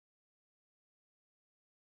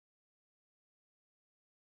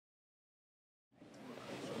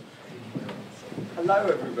Hello,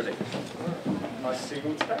 everybody. Nice to see you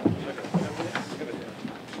all today.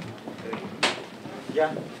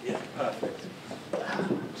 Yeah? Yeah, perfect.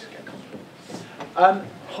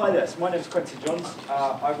 Hi there, so my name is Quentin Johns.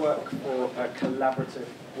 I work for a collaborative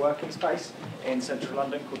working space in central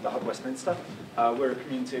London called the Hub Westminster. We're a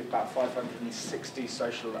community of about 560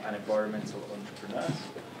 social and environmental entrepreneurs.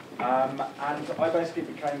 And I basically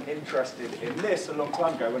became interested in this a long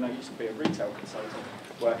time ago when I used to be a retail consultant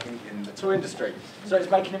working in the toy industry. So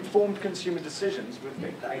it's making informed consumer decisions with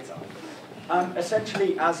big data.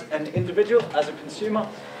 Essentially, as an individual, as a consumer,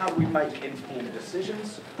 how do we make informed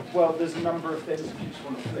decisions? Well, there's a number of things. If you just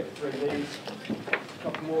want to flick through these, a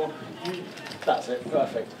couple more. That's it,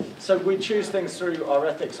 perfect. So we choose things through our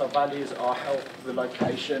ethics, our values, our health, the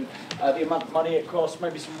location, the amount of money it costs,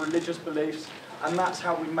 maybe some religious beliefs, and that's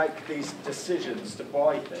how we make these decisions to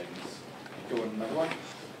buy things. Do you want another one?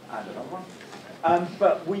 And another one.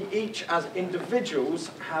 But we each, as individuals,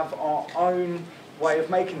 have our own way of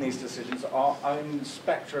making these decisions, our own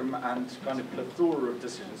spectrum and kind of plethora of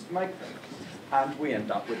decisions to make them. And we end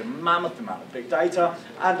up with a mammoth amount of big data,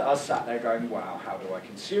 and us sat there going, wow, how do I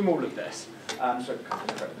consume all of this? So it becomes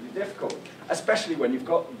incredibly difficult, especially when you've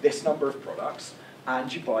got this number of products,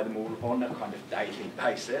 and you buy them all on a kind of daily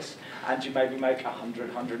basis, and you maybe make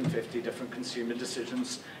 100, 150 different consumer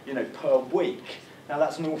decisions, per week. Now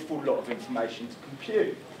that's an awful lot of information to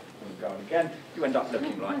compute. And go on again, you end up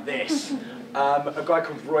looking like this. A guy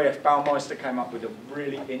called Roy F. Baumeister came up with a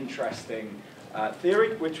really interesting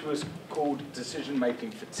theory, which was called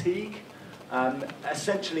decision-making fatigue.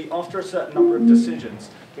 Essentially, after a certain number of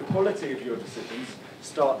decisions, the quality of your decisions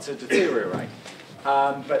start to deteriorate.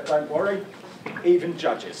 But don't worry, even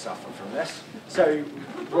judges suffer from this. So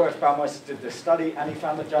Roy F. Baumeister did this study, and he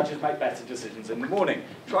found that judges make better decisions in the morning.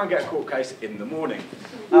 Try and get a court case in the morning.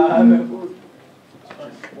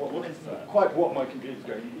 What is that? Quite what my computer's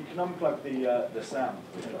going. You can unplug the sound.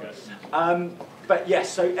 But yes,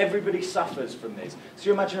 so everybody suffers from this. So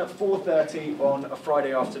you imagine at 4:30 on a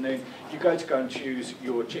Friday afternoon, you go and choose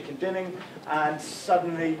your chicken dinner, and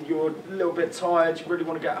suddenly you're a little bit tired, you really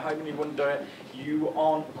want to get home and you want to do it. You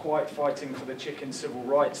aren't quite fighting for the chicken civil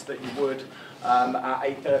rights that you would at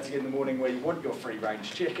 8:30 in the morning where you want your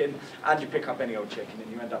free-range chicken, and you pick up any old chicken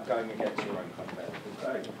and you end up going against your own kind of ethical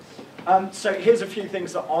code. So here's a few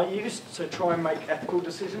things that I use to try and make ethical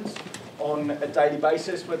decisions on a daily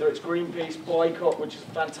basis, whether it's Greenpeace, Boycott, which is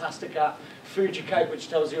a fantastic app, Fujicate, which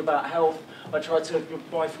tells you about health. I try to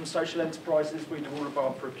buy from social enterprises. We do all of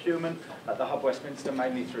our procurement at the Hub Westminster,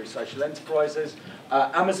 mainly through social enterprises.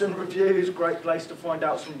 Amazon reviews, great place to find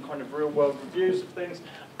out some kind of real-world reviews of things,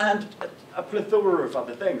 and a plethora of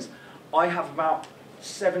other things. I have about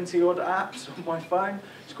 70-odd apps on my phone,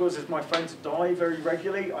 which causes my phone to die very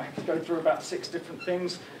regularly. I have to go through about 6 different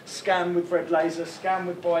things, scan with red laser, scan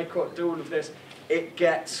with Boycott, do all of this. It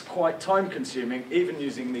gets quite time-consuming, even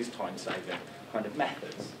using these time-saving kind of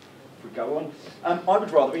methods. If we go on, I would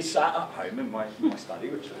rather be sat at home in my study,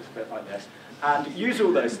 which looks a bit like this, and use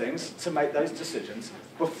all those things to make those decisions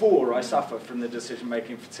before I suffer from the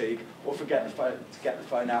decision-making fatigue or forget to get the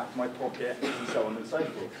phone out of my pocket, and so on and so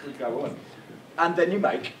forth. We go on. And then you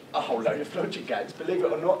make a whole load of logic gates. Believe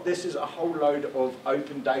it or not, this is a whole load of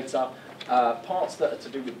open data, parts that are to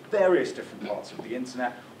do with various different parts of the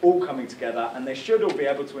internet, all coming together, and they should all be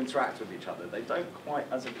able to interact with each other. They don't quite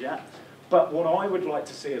as of yet. But what I would like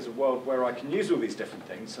to see is a world where I can use all these different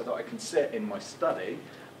things so that I can sit in my study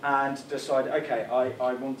and decide, okay,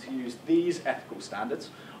 I want to use these ethical standards,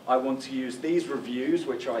 I want to use these reviews,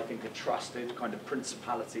 which I think are trusted kind of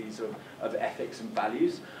principalities of ethics and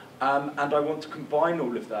values, and I want to combine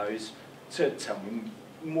all of those to tell me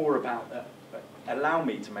more about that, allow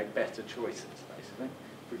me to make better choices, basically,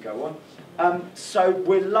 if we go on. So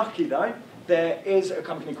we're lucky, though. There is a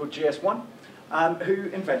company called GS1 who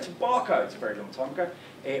invented barcodes a very long time ago.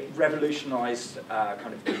 It revolutionized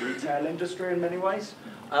kind of the retail industry in many ways.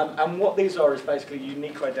 And what these are is basically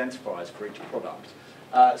unique identifiers for each product.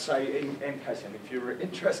 So in case any of you are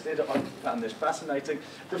interested, I found this fascinating.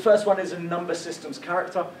 The first one is a number systems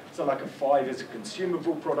character. So like a 5 is a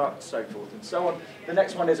consumable product, so forth and so on. The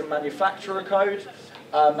next one is a manufacturer code.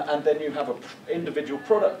 And then you have an individual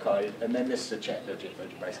product code, and then this is a check digit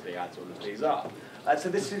which basically adds all of these up. So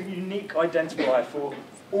this is a unique identifier for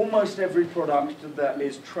almost every product that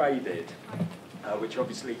is traded, which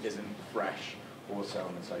obviously isn't fresh, or so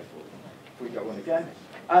on and so forth. If we go on again.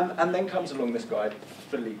 And then comes along this guy,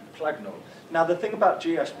 Philippe Plagnol. Now the thing about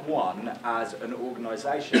GS1 as an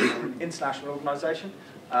organisation, an international organisation,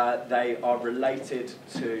 They are related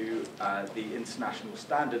to the International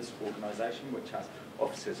Standards Organization, which has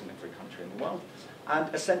offices in every country in the world.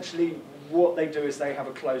 And essentially, what they do is they have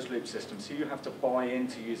a closed-loop system. So you have to buy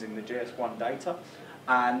into using the GS1 data,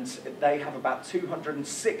 and they have about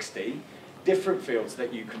 260 different fields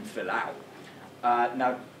that you can fill out.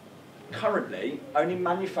 Now, currently, only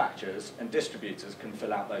manufacturers and distributors can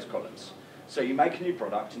fill out those columns. So you make a new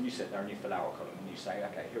product, and you sit there and you fill out a column, and you say,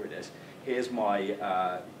 okay, here it is. Here's my,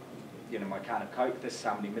 my can of Coke. This is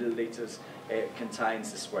how many milliliters it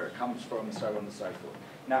contains. This is where it comes from, so on and so forth.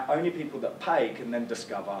 Now, only people that pay can then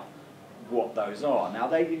discover what those are.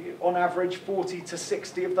 Now, on average, 40 to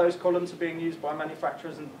 60 of those columns are being used by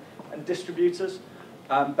manufacturers and distributors.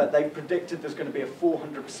 But they've predicted there's going to be a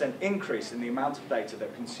 400% increase in the amount of data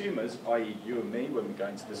that consumers, i.e. you and me, when we go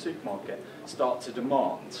into the supermarket, start to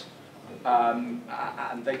demand.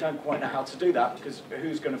 And they don't quite know how to do that, because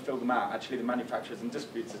who's going to fill them out? Actually, the manufacturers and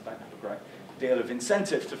distributors don't have a great deal of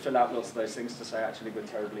incentive to fill out lots of those things to say, actually, we're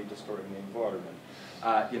terribly destroying the environment.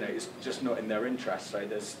 It's just not in their interest, so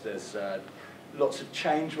there's lots of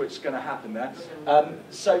change which is going to happen there.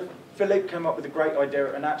 So Philippe came up with a great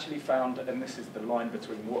idea and actually found, and this is the line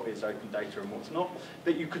between what is open data and what's not,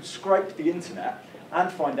 that you could scrape the internet and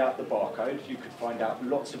find out the barcode. You could find out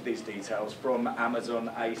lots of these details from Amazon,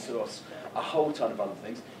 ASOS, a whole ton of other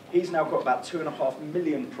things. He's now got about 2.5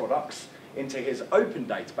 million products into his open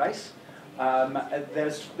database.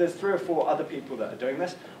 There's 3 or 4 other people that are doing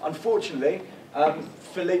this. Unfortunately,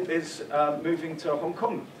 Philippe is moving to Hong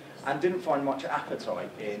Kong and didn't find much appetite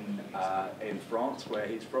in France, where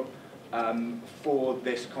he's from, for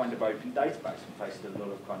this kind of open database, and faced a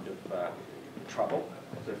lot of kind of trouble.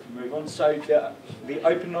 So if we move on, so the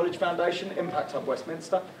Open Knowledge Foundation, Impact Hub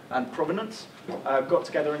Westminster, and Provenance got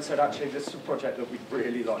together and said, actually, this is a project that we'd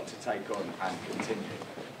really like to take on and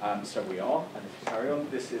continue. So we are, and if you carry on,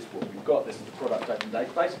 this is what we've got. This is the product open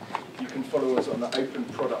database. You can follow us on the open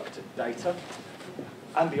product data.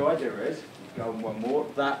 And the idea is, go on one more,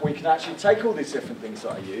 that we can actually take all these different things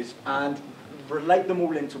that I use and relate them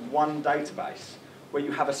all into one database, where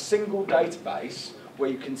you have a single database where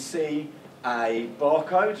you can see a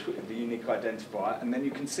barcode, the unique identifier, and then you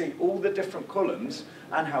can see all the different columns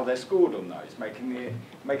and how they're scored on those, making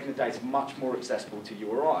the data much more accessible to you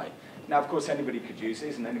or I. Now, of course, anybody could use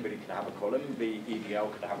these, and anybody could have a column. The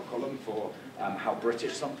EDL could have a column for how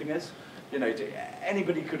British something is.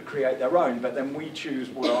 Anybody could create their own, but then we choose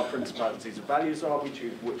what our principalities and values are. We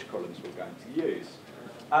choose which columns we're going to use.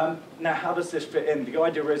 Now, how does this fit in? The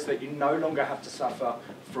idea is that you no longer have to suffer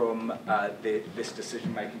from this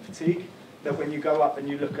decision-making fatigue, that when you go up and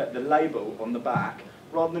you look at the label on the back,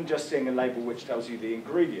 rather than just seeing a label which tells you the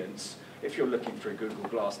ingredients, if you're looking through Google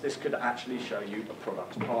Glass, this could actually show you a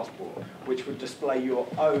product passport, which would display your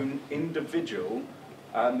own individual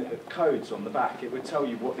codes on the back. It would tell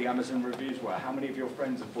you what the Amazon reviews were, how many of your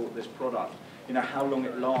friends have bought this product, how long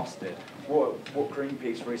it lasted, what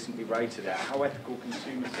Greenpeace recently rated it, how ethical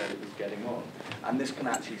consumers said it was getting on. And this can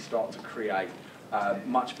actually start to create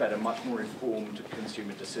much better, much more informed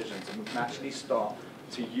consumer decisions, and we can actually start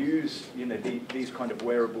to use these kind of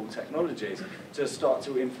wearable technologies to start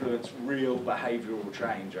to influence real behavioural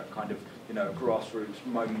change at kind of a grassroots,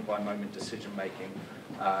 moment-by-moment decision-making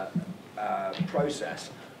process.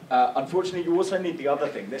 Unfortunately, you also need the other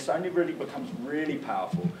thing. This only really becomes really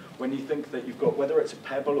powerful when you think that you've got, whether it's a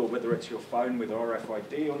Pebble or whether it's your phone with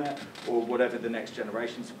RFID on it, or whatever the next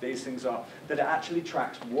generations of these things are, that it actually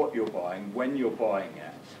tracks what you're buying, when you're buying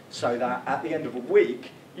it, so that at the end of a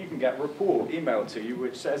week, you can get a report emailed to you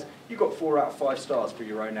which says you got 4 out of 5 stars for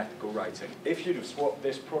your own ethical rating. If you'd have swapped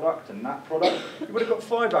this product and that product, you would have got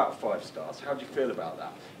 5 out of 5 stars. How do you feel about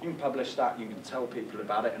that? You can publish that, you can tell people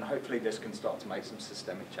about it, and hopefully this can start to make some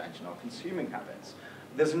systemic change in our consuming habits.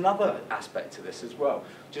 There's another aspect to this as well,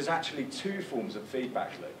 which is actually 2 forms of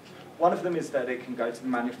feedback loop. One of them is that it can go to the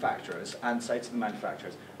manufacturers and say to the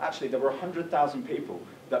manufacturers, actually there were 100,000 people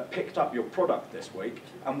that picked up your product this week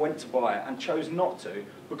and went to buy it and chose not to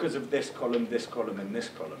because of this column, and this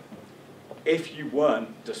column. If you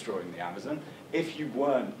weren't destroying the Amazon, if you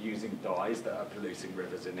weren't using dyes that are polluting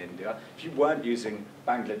rivers in India, if you weren't using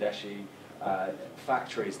Bangladeshi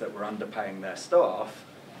factories that were underpaying their staff,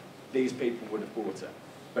 these people would have bought it.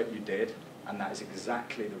 But you did, and that is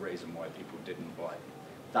exactly the reason why people didn't buy it.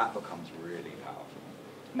 That becomes really powerful.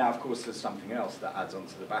 Now, of course, there's something else that adds on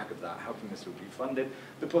to the back of that. How can this all be funded?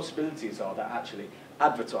 The possibilities are that actually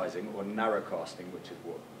advertising, or narrowcasting, which is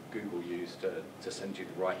what Google used to send you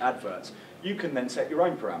the right adverts, you can then set your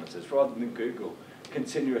own parameters. Rather than Google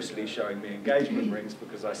continuously showing me engagement rings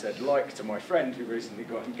because I said like to my friend who recently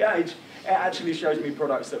got engaged, it actually shows me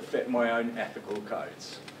products that fit my own ethical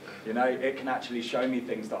codes. You know, it can actually show me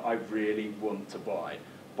things that I really want to buy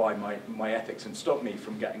by my ethics and stop me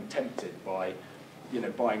from getting tempted by, you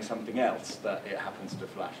know, buying something else that it happens to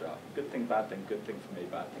flash up. Good thing, bad thing, good thing for me,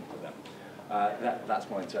 bad thing for them. That's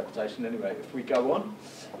my interpretation anyway. If we go on.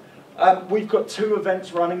 We've got 2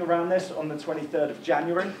 events running around this on the 23rd of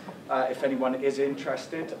January, if anyone is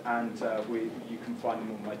interested, and you can find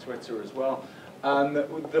them on my Twitter as well.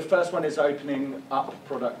 The first one is opening up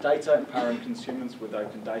product data, empowering consumers with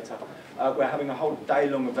open data. We're having a whole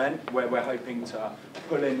day-long event where we're hoping to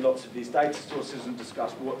pull in lots of these data sources and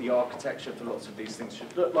discuss what the architecture for lots of these things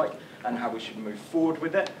should look like and how we should move forward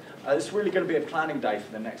with it. It's really going to be a planning day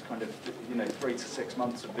for the next kind of 3 to 6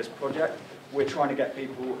 months of this project. We're trying to get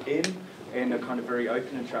people in a kind of very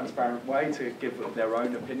open and transparent way to give their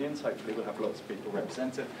own opinions. Hopefully we'll have lots of people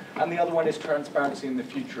represented. And the other one is transparency in the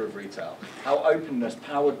future of retail. How openness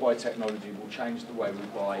powered by technology will change the way we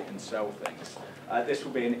buy and sell things. This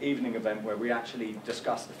will be an evening event where we actually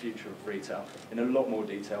discuss the future of retail in a lot more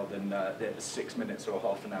detail than the 6 minutes or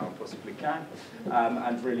half an hour possibly can,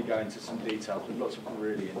 and really go into some details with lots of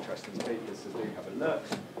really interesting speakers, so do have a look.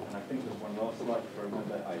 And I think there's one last slide before I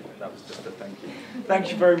remember. Oh, that was just a thank you. Thank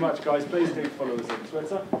you very much, guys. Please do follow us on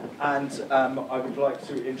Twitter. And I would like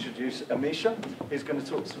to introduce Amisha, who's going to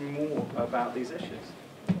talk some more about these issues.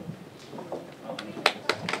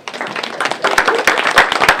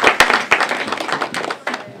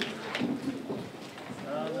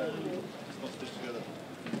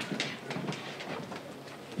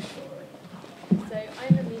 So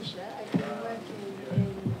I'm Amisha. I've been working in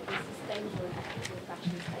the sustainable and ethical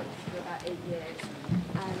fashion space for about 8 years,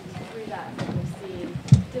 and through that I've seen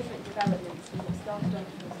different developments. And what started off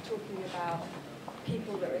was talking about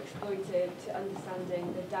people that were exploited, to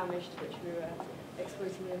understanding the damage to which we were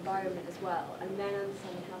exploiting the environment as well, and then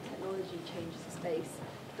understanding how technology changes the space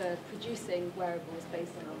for producing wearables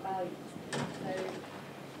based on our values. So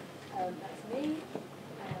that's me.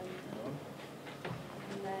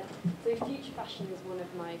 So Future Fashion is one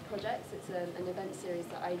of my projects. It's an event series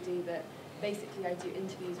that I do that basically I do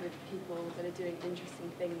interviews with people that are doing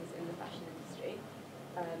interesting things in the fashion industry,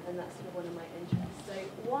 and that's sort of one of my interests. So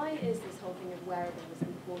why is this whole thing of wearables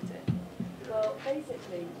important? Well,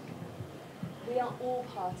 basically, we are all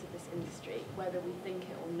part of this industry, whether we think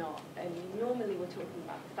it or not. And normally we're talking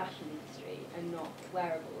about the fashion industry and not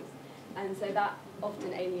wearables. And so that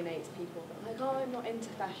often alienates people that are like, oh, I'm not into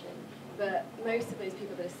fashion. But most of those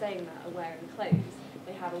people that are saying that are wearing clothes.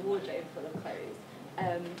 They have a wardrobe full of clothes.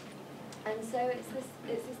 And so it's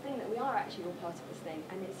this thing that we are actually all part of this thing,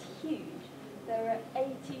 and it's huge. There are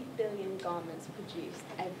 80 billion garments produced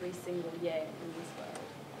every single year in this world.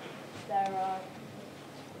 There are,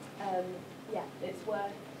 it's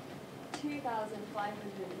worth £2,560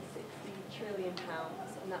 trillion,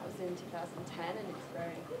 and that was in 2010, and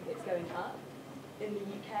it's going up. In the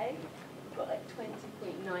UK, we've got like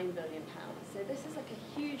 £20.9 billion. So this is like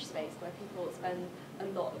a huge space where people spend a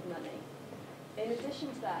lot of money. In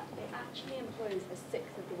addition to that, it actually employs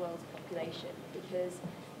 1/6 of the world's population, because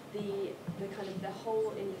the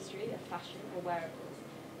whole industry of fashion or wearables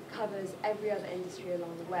covers every other industry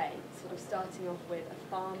along the way, sort of starting off with a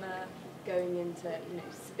farmer, going into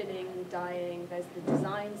spinning, dyeing, there's the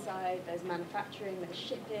design side, there's manufacturing, there's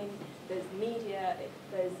shipping, there's media,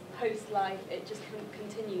 there's post-life, it just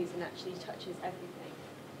continues and actually touches everything.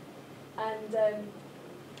 And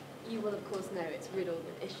you will of course know it's riddled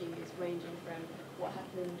with issues ranging from what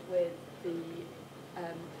happened with the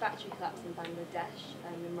factory collapse in Bangladesh,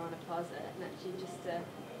 in Rana Plaza, and actually just to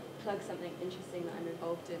plug something interesting that I'm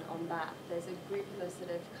involved in on that. There's a group of us that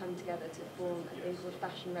have come together to form a thing called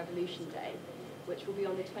Fashion Revolution Day, which will be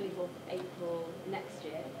on the 24th of April next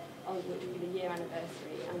year, which will be the year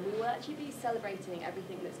anniversary. And we will actually be celebrating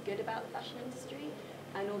everything that's good about the fashion industry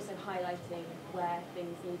and also highlighting where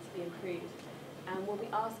things need to be improved. And we'll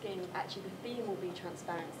be asking, actually the theme will be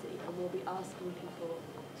transparency, and we'll be asking people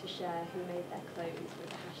to share who made their clothes with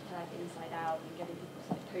the hashtag Inside Out, and getting people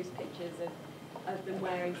to post pictures of them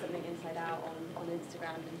wearing something inside out on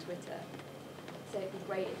Instagram and Twitter. So it'd be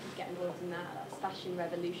great if you get involved in that. That's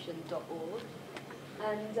fashionrevolution.org.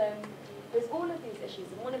 And there's all of these issues,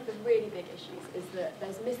 and one of the really big issues is that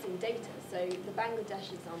there's missing data. So the Bangladesh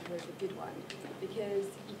example is a good one, because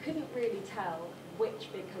you couldn't really tell which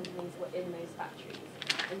big companies were in those factories.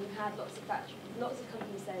 And you had lots of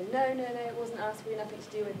companies saying, no, it wasn't us, we had nothing to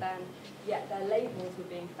do with them, yet their labels were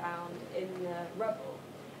being found in the rubble.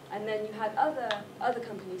 And then you had other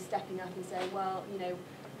companies stepping up and saying, well,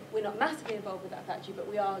 we're not massively involved with that factory, but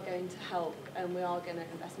we are going to help, and we are going to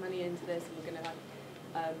invest money into this, and we're going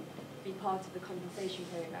to be part of the compensation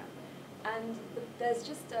program. And there's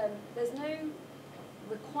just there's no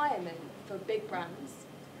requirement for big brands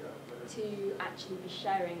to actually be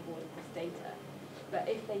sharing all of this data. But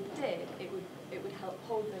if they did, it would help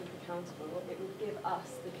hold them accountable. It would give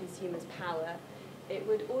us, the consumers, power. It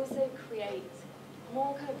would also create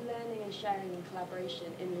more kind of learning and sharing and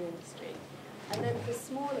collaboration in the industry. And then for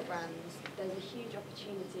smaller brands, there's a huge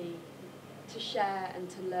opportunity to share and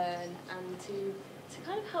to learn and to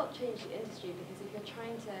kind of help change the industry, because if you're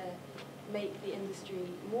trying to make the industry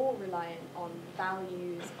more reliant on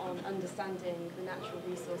values, on understanding the natural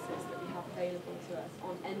resources that we have available to us,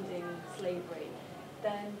 on ending slavery,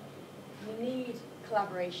 then you need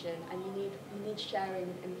collaboration and you need sharing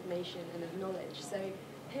of information and of knowledge. So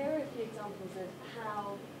here are a few examples of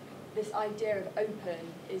how this idea of open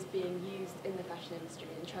is being used in the fashion industry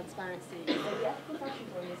and transparency. So the Ethical Fashion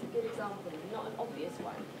Forum is a good example, not an obvious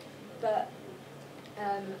one, but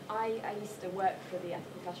I used to work for the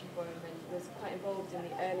Ethical Fashion Forum and was quite involved in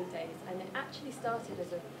the early days, and it actually started as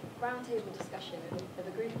a roundtable discussion of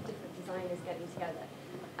a group of different designers getting together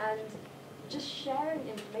and just sharing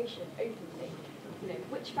information openly. You know,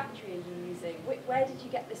 which factory are you using? Where did you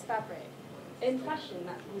get this fabric? In fashion,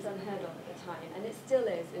 that was unheard of at the time, and it still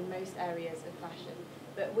is in most areas of fashion.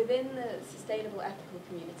 But within the sustainable ethical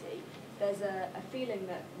community, there's a feeling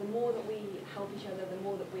that the more that we help each other, the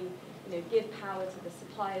more that we give power to the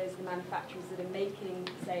suppliers, the manufacturers that are making,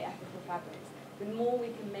 say, ethical fabrics, the more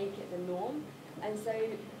we can make it the norm. And so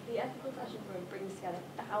the Ethical Fashion Forum brings together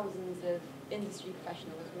thousands of industry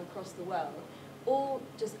professionals from across the world, all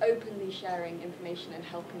just openly sharing information and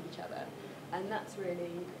helping each other. And that's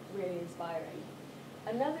really, really inspiring.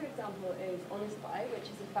 Another example is Honest Buy, which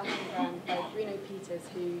is a fashion brand by Bruno Peters,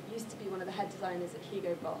 who used to be one of the head designers at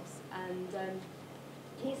Hugo Boss. And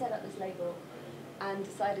he set up this label and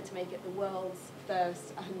decided to make it the world's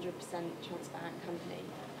first 100% transparent company.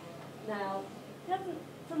 Now,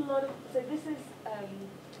 it's a lot of, so this is,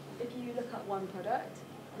 if you look at one product,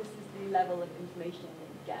 this is the level of information that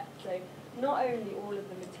you get. So not only all of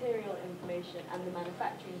the material information and the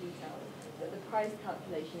manufacturing details, but the price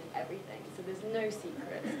calculation and everything. So there's no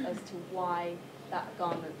secret as to why that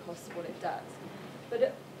garment costs what it does.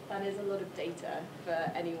 But that is a lot of data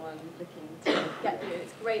for anyone looking to get through.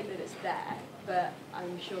 It's great that it's there, but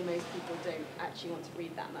I'm sure most people don't actually want to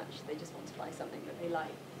read that much. They just want to buy something that they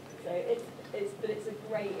like. So it's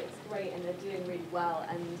great, and they're doing really well.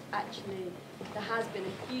 And actually, there has been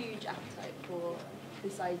a huge appetite for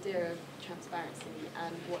this idea of transparency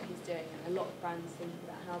and what he's doing, and a lot of brands thinking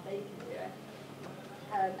about how they can do it.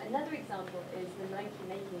 Another example is the Nike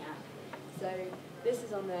Making app. So this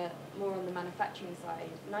is more on the manufacturing side.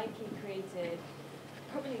 Nike created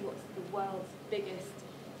probably what's the world's biggest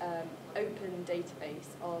open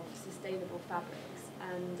database of sustainable fabrics,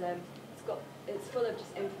 and it's full of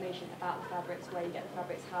just information about the fabrics, where you get the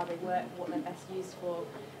fabrics, how they work, what they're best used for.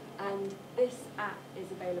 And this app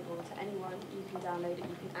is available to anyone. You can download it,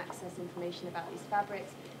 you can access information about these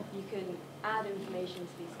fabrics, you can add information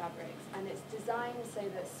to these fabrics, and it's designed so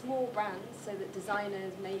that small brands, so that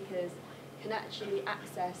designers, makers, can actually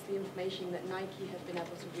access the information that Nike have been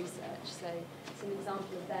able to research. So it's an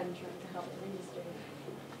example of them trying to help the industry.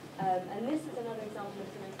 And this is another example of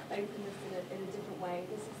trying to open this in a different way.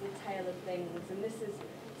 This is the tale of things, and this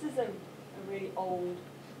is a really old,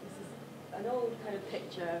 an old kind of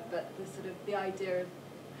picture, but the idea of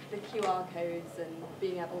the QR codes and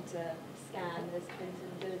being able to scan, as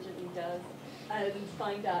Quentin diligently does, and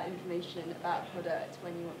find out information about a product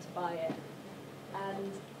when you want to buy it.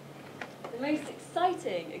 And the most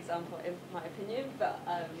exciting example, in my opinion, but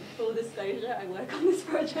full disclosure, I work on this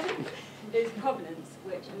project, is provenance,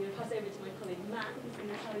 which I'm going to pass over to my colleague Matt, who's going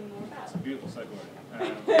to tell you more about. It's a beautiful segue.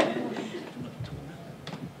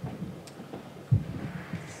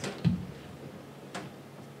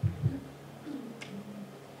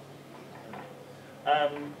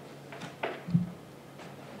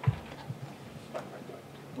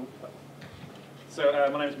 So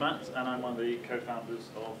my name is Matt, and I'm one of the co-founders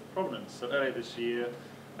of Provenance. So earlier this year,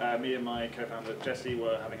 me and my co-founder Jesse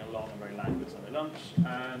were having a long and very languid Sunday lunch,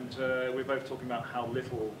 and we were both talking about how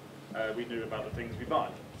little we knew about the things we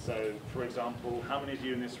buy. So, for example, how many of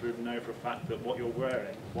you in this room know for a fact that what you're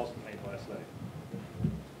wearing wasn't made by a slave?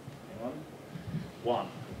 Anyone? 1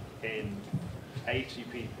 in 80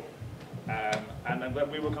 people. And then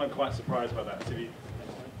we were kind of quite surprised by that.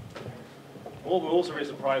 What we're also really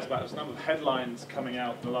surprised about is the number of headlines coming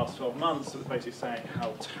out in the last 12 months that was basically saying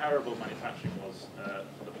how terrible manufacturing was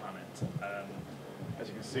for the planet. as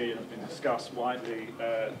you can see, it has been discussed widely.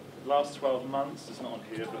 Last 12 months, it's not on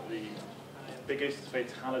here, but the biggest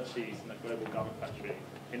fatalities in the global garment factory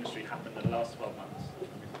industry happened in the last 12 months.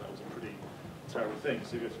 That was a pretty terrible thing.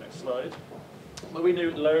 So go to the next slide. But we knew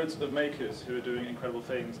loads of makers who are doing incredible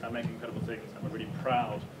things and making incredible things, and were really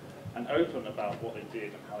proud and open about what they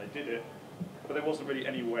did and how they did it. But there wasn't really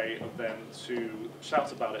any way of them to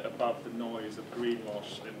shout about it above the noise of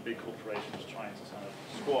greenwash and big corporations trying to kind of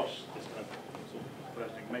squash this kind of sort of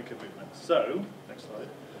burgeoning maker movement. So, next slide.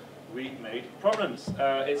 We made Provenance.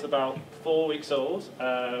 It's about 4 weeks old,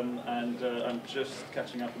 and I'm just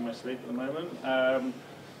catching up in my sleep at the moment.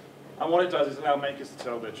 And what it does is allow makers to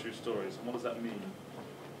tell their true stories. And what does that mean?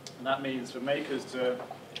 And that means for makers to...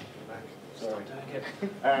 Sorry.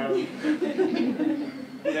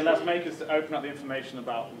 It allows makers to open up the information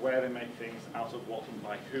about where they make things, out of what, and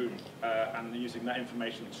by whom, and using that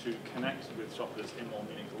information to connect with shoppers in more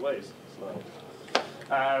meaningful ways.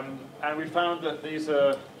 And we found that these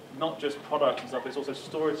are not just products and stuff, it's also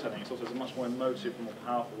storytelling. It's also a much more emotive and more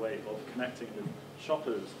powerful way of connecting with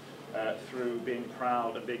shoppers through being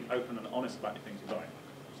proud and being open and honest about the things you buy.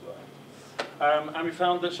 And we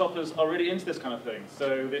found that shoppers are really into this kind of thing.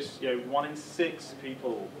 So this, 1 in 6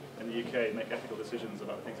 people in the UK make ethical decisions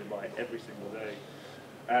about the things they buy every single day.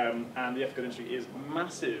 And the ethical industry is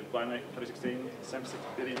massive. By 2016, £76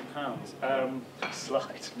 billion.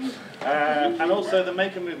 Slide. And also the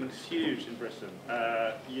maker movement is huge in Britain.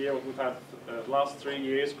 We've had the last 3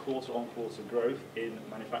 years, quarter-on-quarter growth in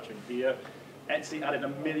manufacturing here. Etsy added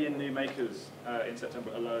 1 million new makers in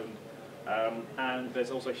September alone. And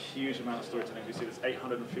there's also a huge amount of storytelling. We see there's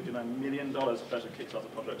 $859 million pledged in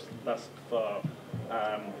Kickstarter projects thus far.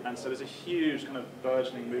 And so there's a huge kind of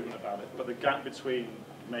burgeoning movement about it. But the gap between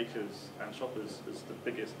makers and shoppers is the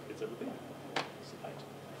biggest it's ever been.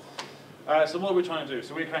 So what are we trying to do?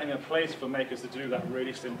 So we're creating a place for makers to do that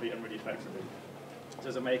really simply and really effectively. So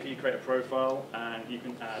as a maker, you create a profile and you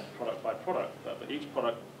can add product by product. But for each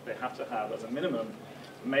product, they have to have, as a minimum,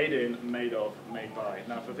 made in, made of, made by.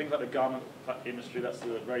 Now, for things like the garment industry, that's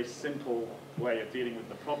a very simple way of dealing with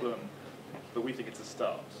the problem, but we think it's a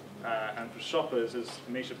start. And for shoppers, as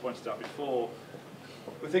Amisha pointed out before,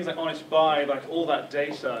 with things like Honest Buy, like all that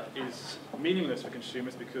data is meaningless for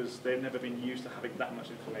consumers because they've never been used to having that much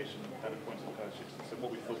information at a point of purchase. So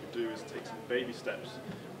what we thought we'd do is take some baby steps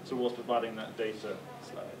towards providing that data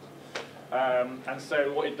slide. And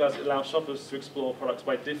so what it does, it allows shoppers to explore products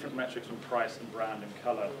by different metrics from price and brand and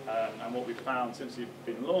colour. And what we've found since it's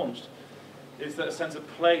been launched is that a sense of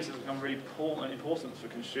place has become really important for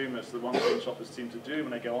consumers. So the one thing shoppers seem to do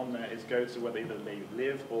when they go on there is go to where they either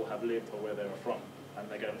live or have lived or where they're from. And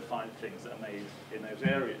they go and find things that are made in those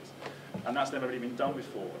areas. And that's never really been done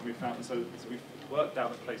before. And we found, so we've worked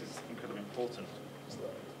out that place is incredibly important.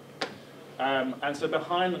 And so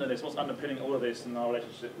behind all of this, what's underpinning all of this in our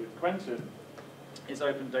relationship with Quentin is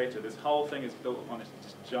open data. This whole thing is built upon this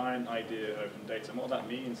giant idea of open data. And what that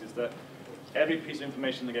means is that every piece of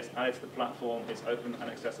information that gets added to the platform is open and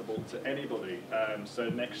accessible to anybody. So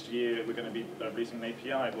next year, we're going to be releasing an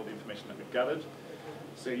API of all the information that we've gathered.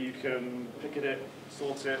 So you can pick at it,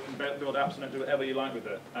 sort it, and build apps and do whatever you like with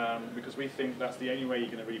it. Because we think that's the only way you're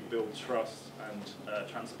going to really build trust and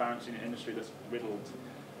transparency in an industry that's riddled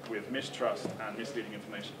with mistrust and misleading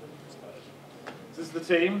information. So this is the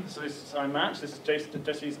team. So this is Matt. This is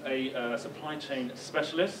Jesse's a supply chain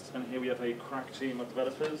specialist, and here we have a crack team of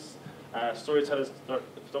developers, storytellers,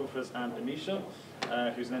 photographers, and Amisha,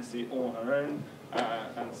 who's an entity all on her own.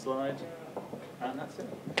 And slide, and that's it.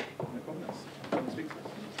 No problem. Speak to us.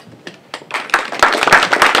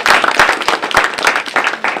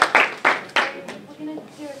 We're going to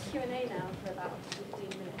do a Q&A now for about 15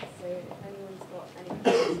 minutes, so if anyone's got any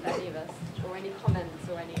questions for any of us, or any comments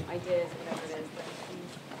or any ideas, whatever it is, then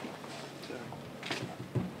please.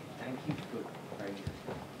 Thank you. Good. Very good.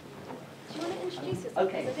 Do you want to introduce yourself?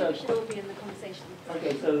 Okay, I think we should all be in the conversation.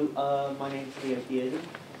 Okay, so my name's Ghadiali.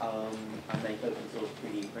 I make open source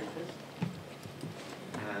 3D printers.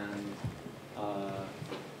 And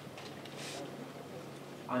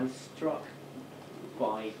I'm struck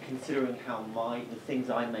by considering how the things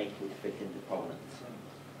I make would fit into Provenance.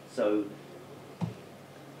 So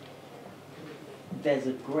there's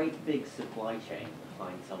a great big supply chain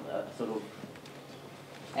behind some sort of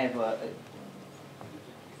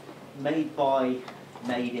made by,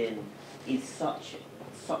 made in is such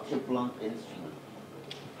a blunt instrument.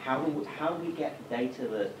 How do we get data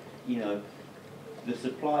that, the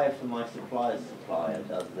supplier for my supplier's supplier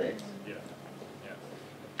does this? Yeah.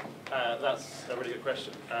 That's a really good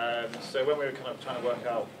question. So when we were kind of trying to work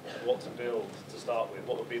out what to build to start with,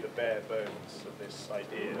 what would be the bare bones of this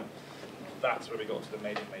idea, that's where we got to the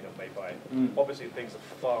made in, made up, made by. Obviously, things are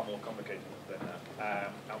far more complicated than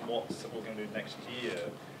that. And what we're going to do next year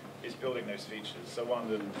is building those features. So one of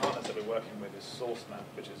the partners that we're working with is SourceMap,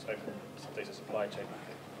 which is open data supply chain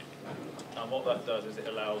mapping. And what that does is it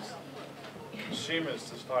allows consumers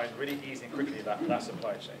to find really easy and quickly that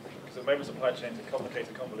supply chain. Because at the moment supply chains are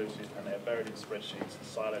complicated, convoluted, and they're buried in spreadsheets and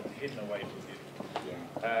siloed and hidden away from you.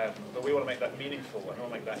 But we want to make that meaningful and we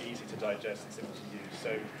want to make that easy to digest and simple to use.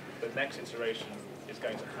 So the next iteration is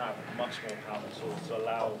going to have much more powerful tools to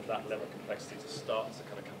allow that level of complexity to start to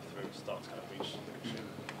kind of come through, start to kind of reach the consumer.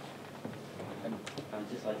 And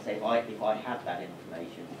just like to say, if I had that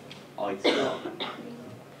information, I'd start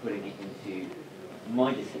putting it into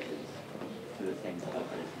my decisions for the things that I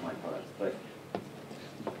put into my products. But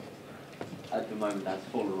at the moment, that's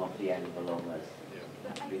fallen off the end of the long list.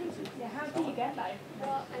 How do you get that?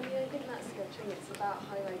 Well, I mean, I think that's the thing. It's about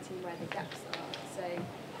highlighting where the gaps are. So,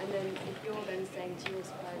 and then if you're then saying to your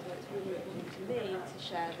suppliers, well, it's really important to me to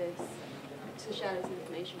share this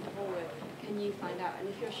information forward, can you find out? And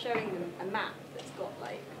if you're showing them a map that's got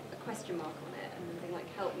like a question mark on it, and then being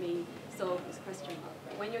like, help me solve this question mark.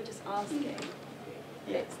 But when you're just asking,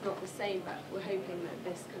 it's not the same. But we're hoping that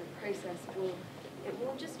this kind of process will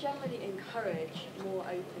just generally encourage more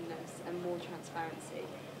openness and more transparency.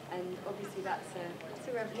 And obviously that's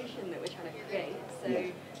a revolution that we're trying to create. So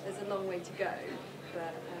there's a long way to go,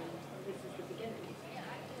 but this is the beginning.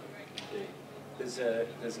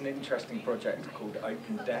 There's an interesting project called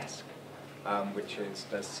Open Desk, which is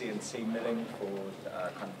the CNC milling for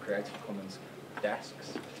kind of Creative Commons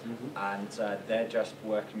desks, and they're just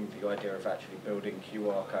working with the idea of actually building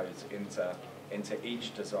QR codes into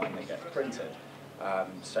each design that gets printed.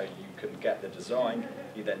 So you can get the design,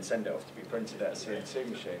 you then send it off to be printed at a CNC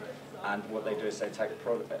machine, and what they do is they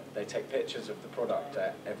take pictures of the product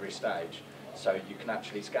at every stage. So you can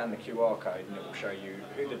actually scan the QR code and it will show you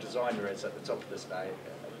who the designer is at the top of the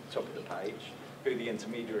top of the page, who the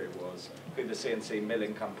intermediary was, who the CNC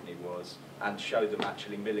milling company was, and show them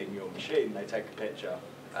actually milling your machine. They take a picture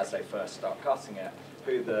as they first start cutting it,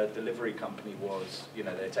 who the delivery company was,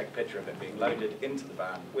 they take a picture of it being loaded into the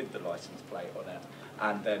van with the license plate on it,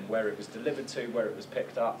 and then where it was delivered to, where it was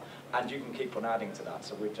picked up, and you can keep on adding to that.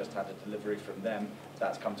 So we've just had a delivery from them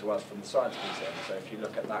that's come to us from the Science Museum. So if you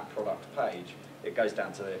look at that product page, it goes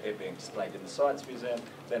down to it being displayed in the Science Museum,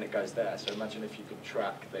 then it goes there. So imagine if you could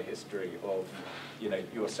track the history of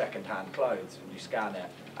your second-hand clothes, and you scan it,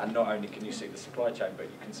 and not only can you see the supply chain, but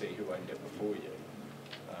you can see who owned it before you.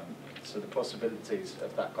 So the possibilities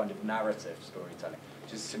of that kind of narrative storytelling,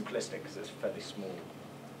 which is simplistic because it's a fairly small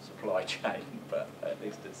supply chain, but at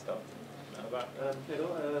least it starts.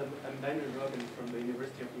 Hello, I'm Daniel Robin from the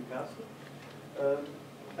University of Newcastle.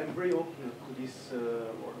 I'm very open to this,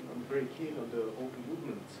 or I'm very keen on the open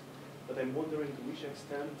movement, but I'm wondering to which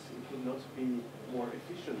extent it would not be more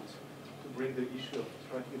efficient to bring the issue of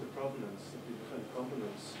tracking the provenance of the different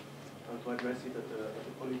components and to address it at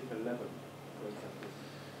the political level, for example.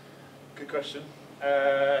 Good question.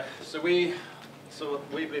 So we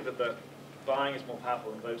believe that buying is more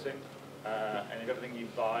powerful than voting, and if everything you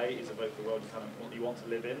buy is a vote for the world you want to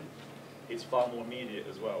live in, it's far more immediate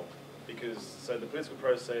as well. Because the political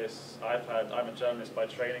process, I'm a journalist by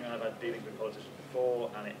training, and I've had dealings with politicians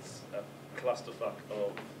before, and it's a clusterfuck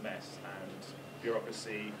of mess and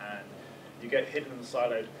bureaucracy, and you get hidden and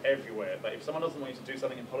siloed everywhere. But if someone doesn't want you to do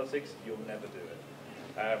something in politics, you'll never do it.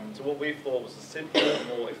 So what we thought was a simpler,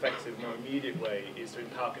 more effective, more immediate way is to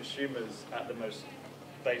empower consumers at the most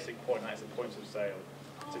basic point, that's the point of sale.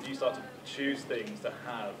 So if you start to choose things that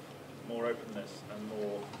have more openness and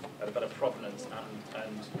a better provenance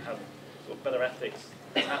and have sort of better ethics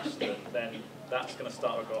attached to them, then that's going to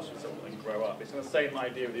start regardless and grow up. It's the same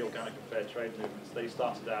idea with the organic and fair trade movements. They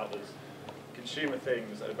started out as consumer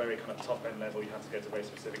things at a very kind of top-end level. You have to go to very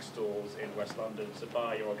specific stores in West London to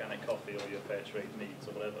buy your organic coffee or your fair trade meats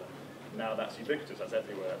or whatever. Now that's ubiquitous, that's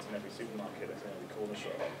everywhere, that's in every supermarket, that's in every corner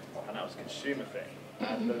shop, and that was a consumer thing.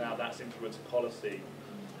 And now that's influenced policy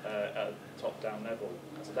at a top-down level.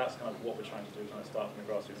 And so that's kind of what we're trying to do, trying to start from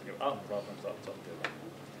the grassroots and go up rather than start at the top and go down.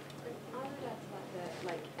 I would add to that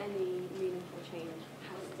like any meaningful change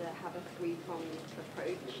has to have a three-pronged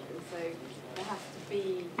approach, and so there has to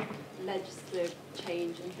be legislative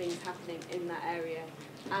change and things happening in that area,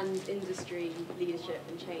 and industry leadership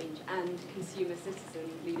and change, and consumer citizen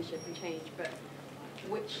leadership and change. But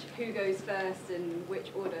who goes first and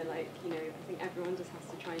which order? I think everyone just has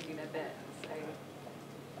to try and do their bit. So.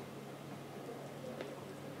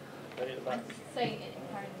 Saying it in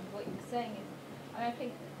parallel with what you were saying is, I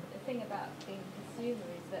think the thing about being a consumer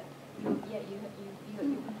is that you're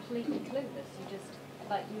completely clueless. You just,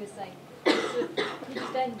 like you were saying, you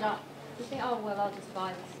just end up, you think, oh well, I'll just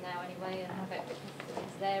buy this now anyway and have it because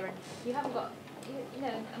it's there, and you haven't got, you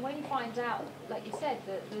know, and when you find out, like you said,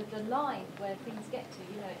 the line where things get to,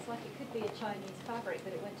 you know, it's like it could be a Chinese fabric,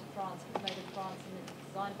 but it went to France, it was made in France, and it's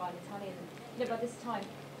designed by an Italian. And, you know, by this time,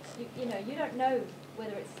 you know, you don't know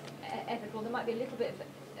whether it's ethical. There might be a little bit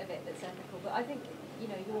of it that's ethical, but I think, you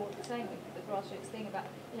know, you're saying the grassroots thing about,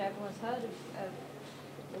 you know, everyone's heard of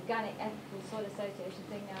organic ethical soil association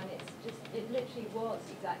thing now, and it's just, it literally was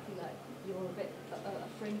exactly like you're a bit a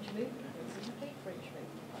fringe movement. It's a complete fringe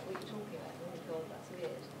movement, like what you're talking about. Oh my God, that's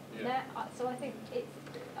weird. Yeah. Now, so I think it's,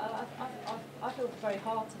 I feel very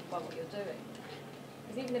heartened by what you're doing,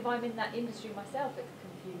 because even if I'm in that industry myself, it's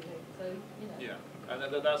confusing. So you know. Yeah, and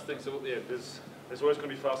that's the thing. So yeah, there's always going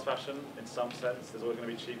to be fast fashion in some sense. There's always going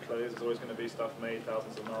to be cheap clothes. There's always going to be stuff made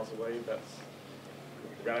thousands of miles away. That's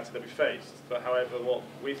the reality that we faced. But however, what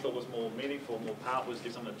we thought was more meaningful, more powerful, was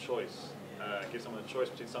give someone a choice. Give someone a choice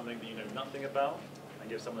between something that you know nothing about, and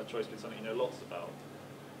give someone a choice between something you know lots about.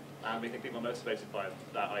 And we think people are motivated by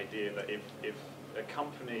that idea that if a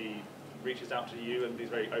company reaches out to you and is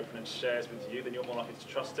very open and shares with you, then you're more likely to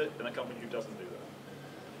trust it than a company who doesn't do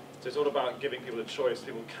that. So it's all about giving people a choice.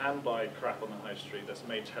 People can buy crap on the high street that's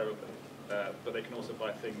made terribly, but they can also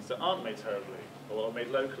buy things that aren't made terribly, or are made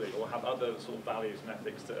locally, or have other sort of values and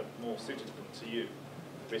ethics that are more suited to you.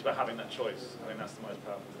 But it's about having that choice. I think that's the most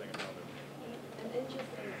powerful thing about it. An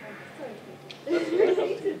interesting,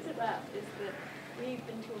 related to that is that we've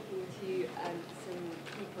been talking to some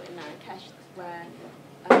people in Marrakesh where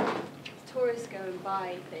tourists go and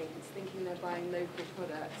buy things thinking they're buying local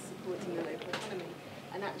products, supporting the local economy,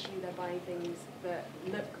 and actually they're buying things that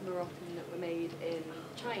look Moroccan that were made in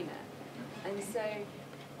China. And so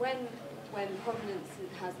when provenance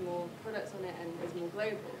has more products on it and is more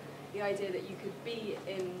global, the idea that you could be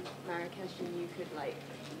in Marrakesh and you could like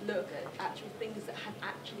look at actual things that have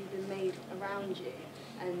actually been made around you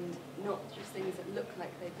and not just things that look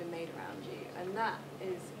like they've been made around you, and that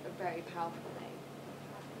is a very powerful thing.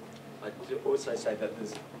 I'd also say that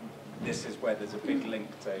this is where there's a big link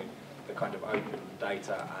to the kind of open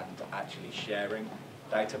data and actually sharing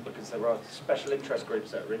data, because there are special interest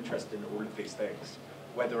groups that are interested in all of these things,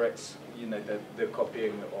 whether it's, you know, the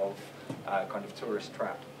copying of kind of tourist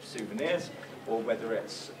trap souvenirs, or whether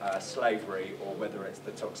it's slavery, or whether it's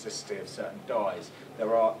the toxicity of certain dyes.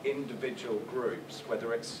 There are individual groups,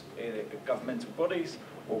 whether it's governmental bodies,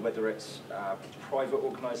 or whether it's private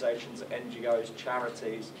organisations, NGOs,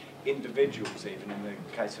 charities, individuals even, in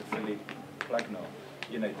the case of Philippe Plagnard.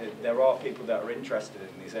 You know, there are people that are interested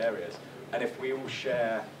in these areas, and if we all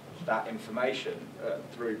share that information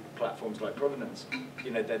through platforms like Provenance,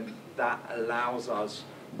 you know, then that allows us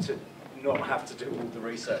to not have to do all the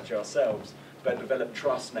research ourselves, but develop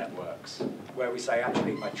trust networks where we say,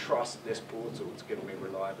 actually, I trust this portal to give me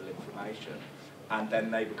reliable information, and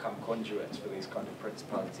then they become conduits for these kind of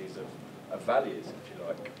principalities of values, if you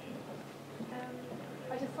like.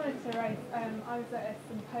 I just wanted to raise, I was at a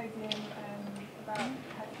symposium about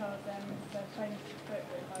textiles and the Chinese book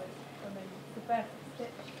group I was from, the first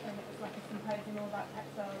stitch, and it was like a symposium all about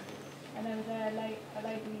textiles. And there was a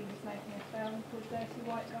lady who was making a film called Dirty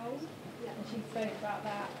White Gold, and she spoke about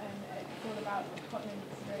that, and it's all about the cotton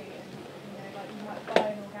industry, and you know, like you might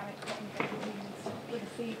buy an organic cotton that you use with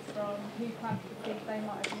the seeds from, who planted the seeds they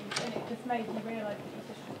might have used, and it just made you realise that you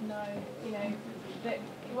just should know, you know, that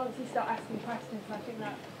once you start asking questions, and I think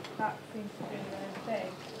that seems to be the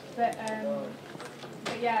thing. But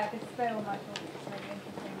yeah, this film I thought was really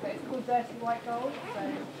interesting, but it's called Dirty White Gold, so.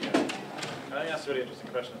 I think that's a really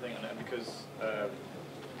interesting question, I think, because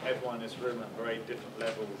everyone in this room have very different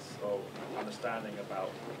levels of understanding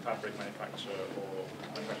about fabric manufacture or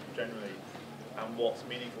manufacture generally, and what's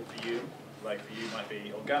meaningful for you. Like for you might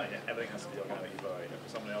be organic, everything has to be organic you buy, and for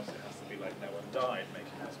someone else it has to be like no one died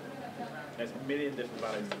making this. There's a million different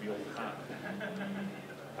values that we all have.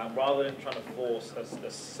 And rather than trying to force a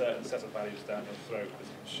certain set of values down your throat as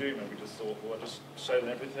a consumer, we just thought, well, just show them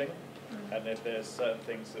everything. And if there's certain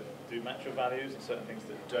things that do match your values and certain things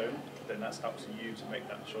that don't, then that's up to you to make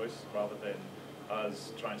that choice, rather than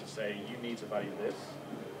us trying to say, you need to value this,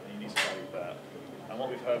 and you need to value that. And what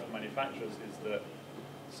we've heard from manufacturers is that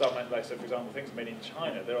some, like, so for example, things made in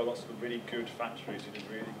China, there are lots of really good factories who do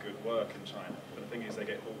really good work in China. But the thing is, they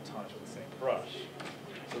get all tarnished with the same brush.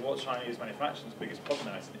 So what Chinese manufacturing's biggest problem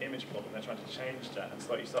now is an image problem. They're trying to change that. And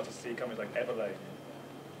so you start to see companies like Everlane,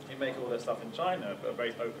 who make all their stuff in China, but are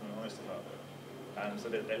very open and honest about it. And so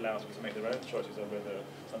that allows people to make their own choices of whether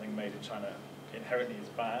something made in China inherently is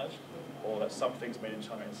bad, or that some things made in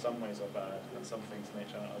China in some ways are bad, and some things made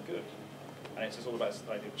in China are good. And it's just all about this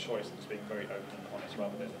idea of choice and just being very open and honest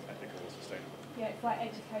rather than ethical. sustainable. Yeah, it's like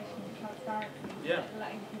education and transparency, Yeah.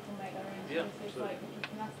 like letting people make their own Yeah, choices. Like you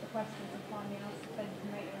can ask the questions and find the answers, then you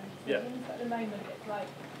can make your own Yeah. decisions. At the moment, it's like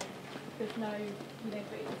there's no, but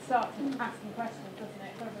it starts with asking questions, doesn't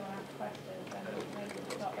it? If everyone asks questions, then maybe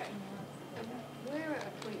we'll start getting more answers. We're at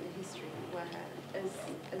a point in history where, as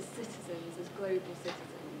citizens, as global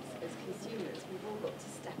citizens, as consumers, we've all got to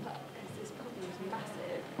step up because this problem is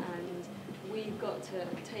massive, and we've got to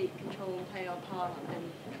take control and play our part. And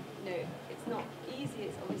it's not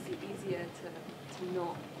easy. It's obviously easier to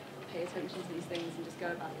not pay attention to these things and just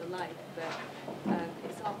go about your life, but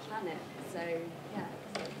it's our planet, so yeah,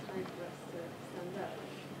 it's time for us to stand up.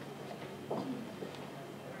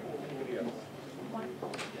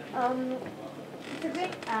 It's a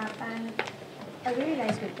great app and I really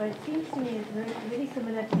like it, but it seems to me it's very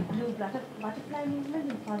similar to the Blue Butterfly movement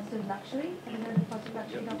in positive luxury,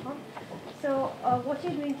 positiveluxury.com. So what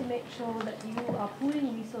you're doing to make sure that you are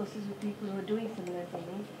pooling resources with people who are doing similar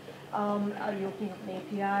things, are you opening up an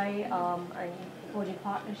API and forging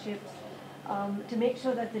partnerships to make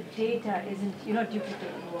sure that the data isn't, you're not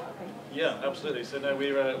duplicating work? Right? Yeah, absolutely. So no,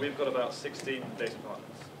 we've got about 16 data partners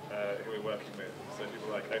who we're working with. So people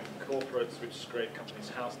like open corporates, which scrape companies'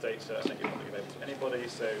 house data and make it publicly available to anybody.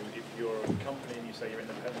 So if you're a company and you say you're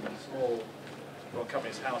independent and small, your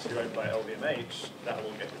company's house you're owned by LVMH, that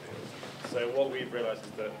will get revealed. So what we've realised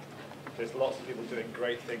is that there's lots of people doing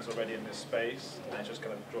great things already in this space, and it's just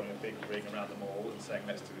kind of drawing a big ring around them all and saying,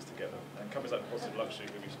 let's do this together. And companies like Positive Luxury,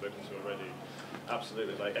 who we've spoken to already,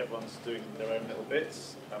 absolutely, like everyone's doing their own little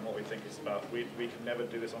bits, and what we think is about, we can never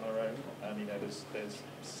do this on our own, and there's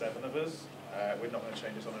 7 of us. We're not going to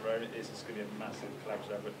change this on our own. It's going to be a massive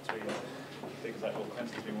collaborative effort between things like what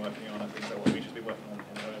Quentin's been working on and things like what Amisha's been working on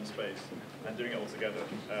in our own space, and doing it all together.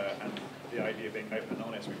 And the idea of being open and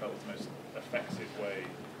honest, we felt was the most effective way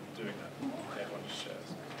of doing that. Everyone just shares.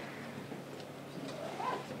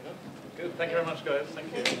 Good. Thank you very much, guys.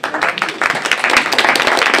 Thank you.